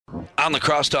On the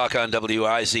crosstalk on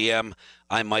WIZM,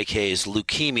 I'm Mike Hayes.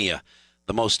 Leukemia,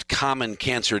 the most common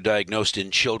cancer diagnosed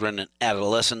in children and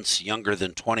adolescents younger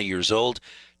than 20 years old.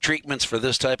 Treatments for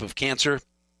this type of cancer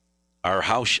are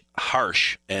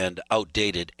harsh and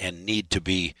outdated and need to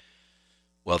be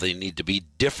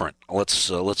different.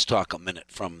 Let's talk a minute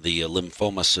from the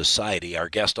Lymphoma Society. Our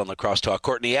guest on the crosstalk,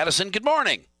 Courtney Addison. Good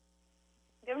morning.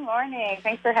 Good morning.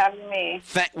 Thanks for having me.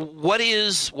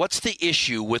 What's the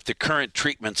issue with the current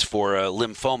treatments for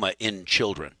lymphoma in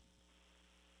children?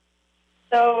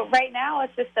 So right now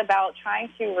it's just about trying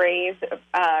to raise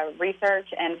research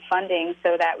and funding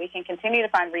so that we can continue to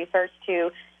find research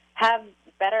to have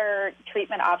better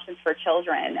treatment options for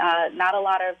children. Not a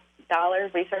lot of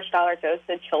research dollars goes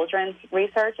to children's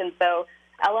research, and so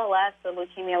LLS, the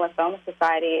Leukemia Lymphoma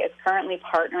Society, is currently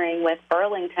partnering with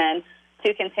Burlington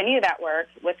to continue that work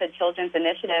with the Children's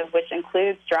Initiative, which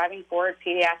includes driving forward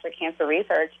pediatric cancer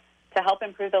research to help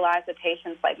improve the lives of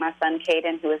patients like my son,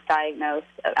 Caden, who was diagnosed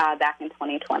back in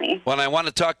 2020. Well, I want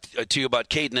to talk to you about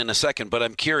Caden in a second, but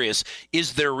I'm curious,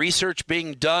 is there research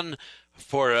being done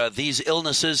for these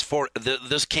illnesses, for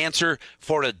this cancer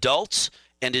for adults,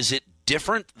 and is it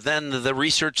different than the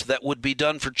research that would be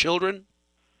done for children?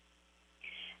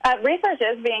 Research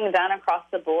is being done across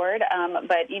the board,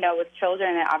 but, with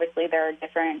children, obviously there are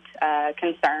different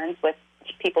concerns with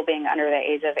people being under the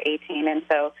age of 18, and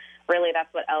so really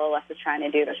that's what LLS is trying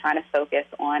to do. They're trying to focus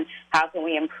on how can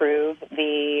we improve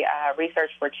the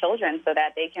research for children so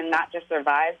that they can not just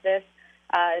survive this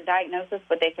diagnosis,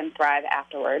 but they can thrive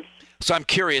afterwards. So I'm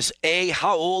curious, A,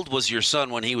 how old was your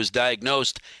son when he was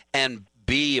diagnosed, and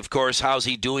B, of course, how's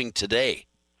he doing today?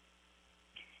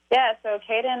 Yeah, so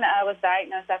Caden was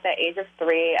diagnosed at the age of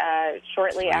 3,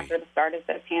 shortly after the start of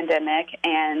the pandemic,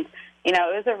 and, it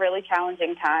was a really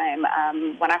challenging time.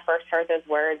 When I first heard those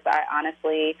words, I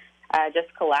honestly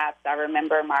just collapsed. I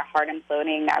remember my heart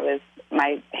imploding.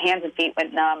 My hands and feet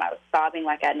went numb. I was sobbing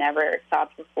like I'd never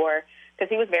sobbed before because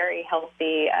he was a very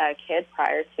healthy kid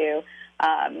prior to.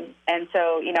 And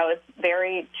so, it's a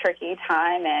very tricky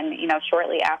time, and,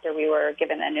 shortly after we were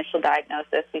given the initial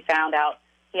diagnosis, we found out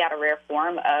he had a rare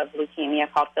form of leukemia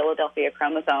called Philadelphia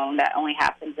chromosome that only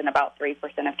happens in about 3%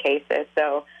 of cases.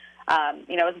 So,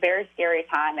 it was a very scary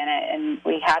time, and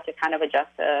we had to kind of adjust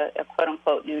to a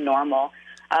quote-unquote new normal.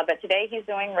 But today he's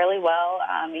doing really well.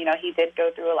 He did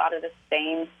go through a lot of the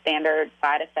same standard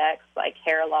side effects like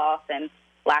hair loss and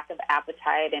lack of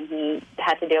appetite, and he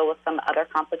had to deal with some other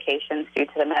complications due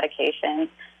to the medications.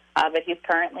 But he's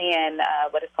currently in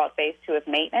what is called phase 2 of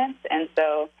maintenance, and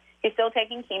so he's still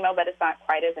taking chemo, but it's not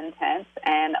quite as intense.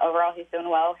 And overall, he's doing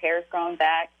well. Hair's growing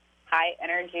back, high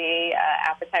energy,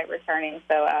 appetite returning.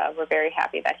 So we're very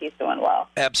happy that he's doing well.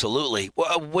 Absolutely.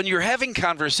 Well, when you're having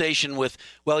conversation with,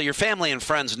 your family and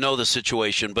friends know the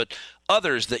situation, but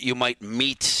others that you might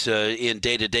meet in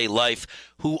day-to-day life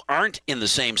who aren't in the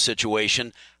same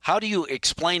situation, how do you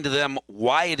explain to them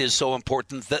why it is so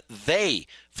important that they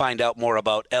find out more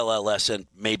about LLS and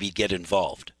maybe get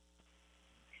involved?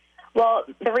 Well,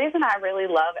 the reason I really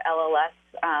love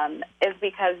LLS is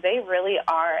because they really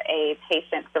are a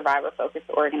patient survivor-focused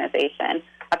organization.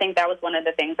 I think that was one of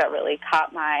the things that really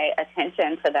caught my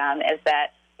attention to them is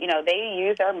that, they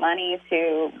use their money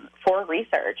for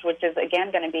research, which is,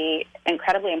 again, going to be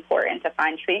incredibly important to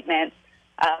find treatments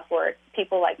for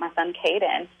people like my son,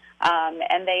 Caden.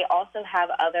 And they also have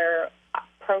other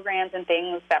programs and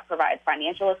things that provide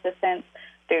financial assistance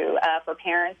for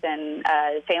parents and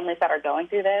families that are going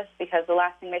through this, because the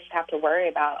last thing they should have to worry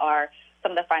about are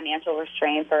some of the financial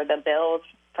restraints or the bills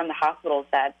from the hospitals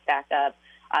that stack up.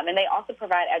 And they also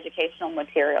provide educational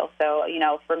material. So,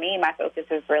 for me, my focus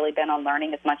has really been on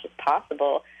learning as much as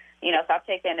possible. So I've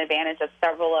taken advantage of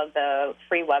several of the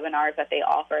free webinars that they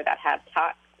offer that have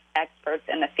top experts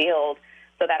in the field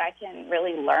so that I can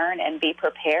really learn and be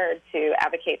prepared to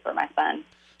advocate for my son.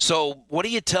 So what do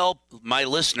you tell my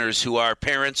listeners who are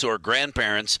parents or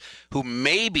grandparents who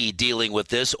may be dealing with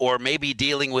this or may be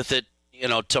dealing with it,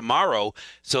 tomorrow,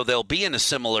 so they'll be in a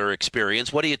similar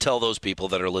experience? What do you tell those people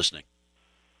that are listening?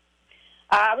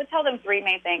 I would tell them 3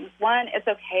 main things. One, it's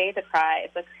okay to cry.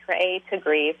 It's okay to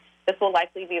grieve. This will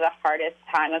likely be the hardest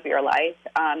time of your life.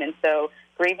 And so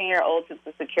grieving your old sense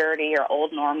of security, your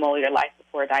old normal, your life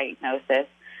before diagnosis.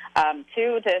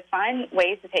 2, to find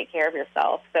ways to take care of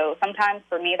yourself. So sometimes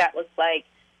for me that looks like,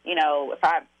 if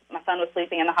my son was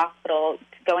sleeping in the hospital,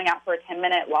 going out for a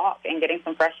 10-minute walk and getting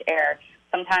some fresh air.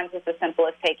 Sometimes it's as simple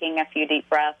as taking a few deep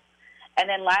breaths And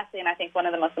then lastly, and I think one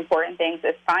of the most important things,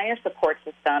 is find your support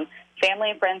system. Family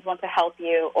and friends want to help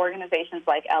you. Organizations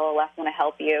like LLS want to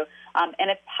help you. And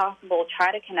if possible,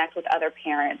 try to connect with other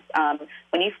parents.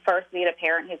 When you first meet a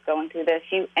parent who's going through this,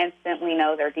 you instantly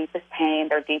know their deepest pain,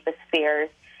 their deepest fears,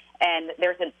 and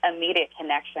there's an immediate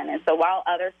connection. And so while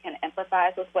others can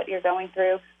empathize with what you're going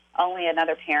through, only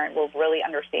another parent will really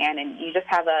understand, and you just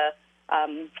have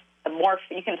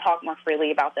you can talk more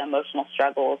freely about the emotional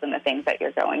struggles and the things that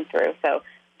you're going through. So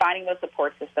finding those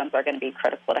support systems are going to be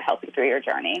critical to help you through your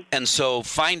journey. And so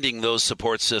finding those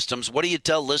support systems, what do you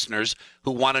tell listeners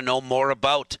who want to know more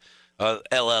about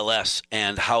LLS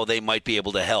and how they might be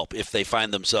able to help if they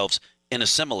find themselves in a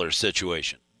similar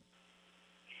situation?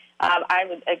 I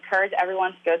would encourage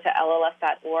everyone to go to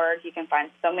LLS.org. You can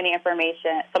find so much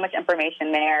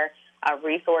information there,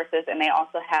 resources, and they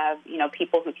also have,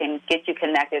 people who can get you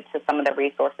connected to some of the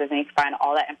resources, and you can find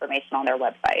all that information on their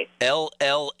website.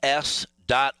 LLS.org.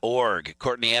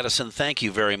 Courtney Addison, thank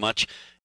you very much.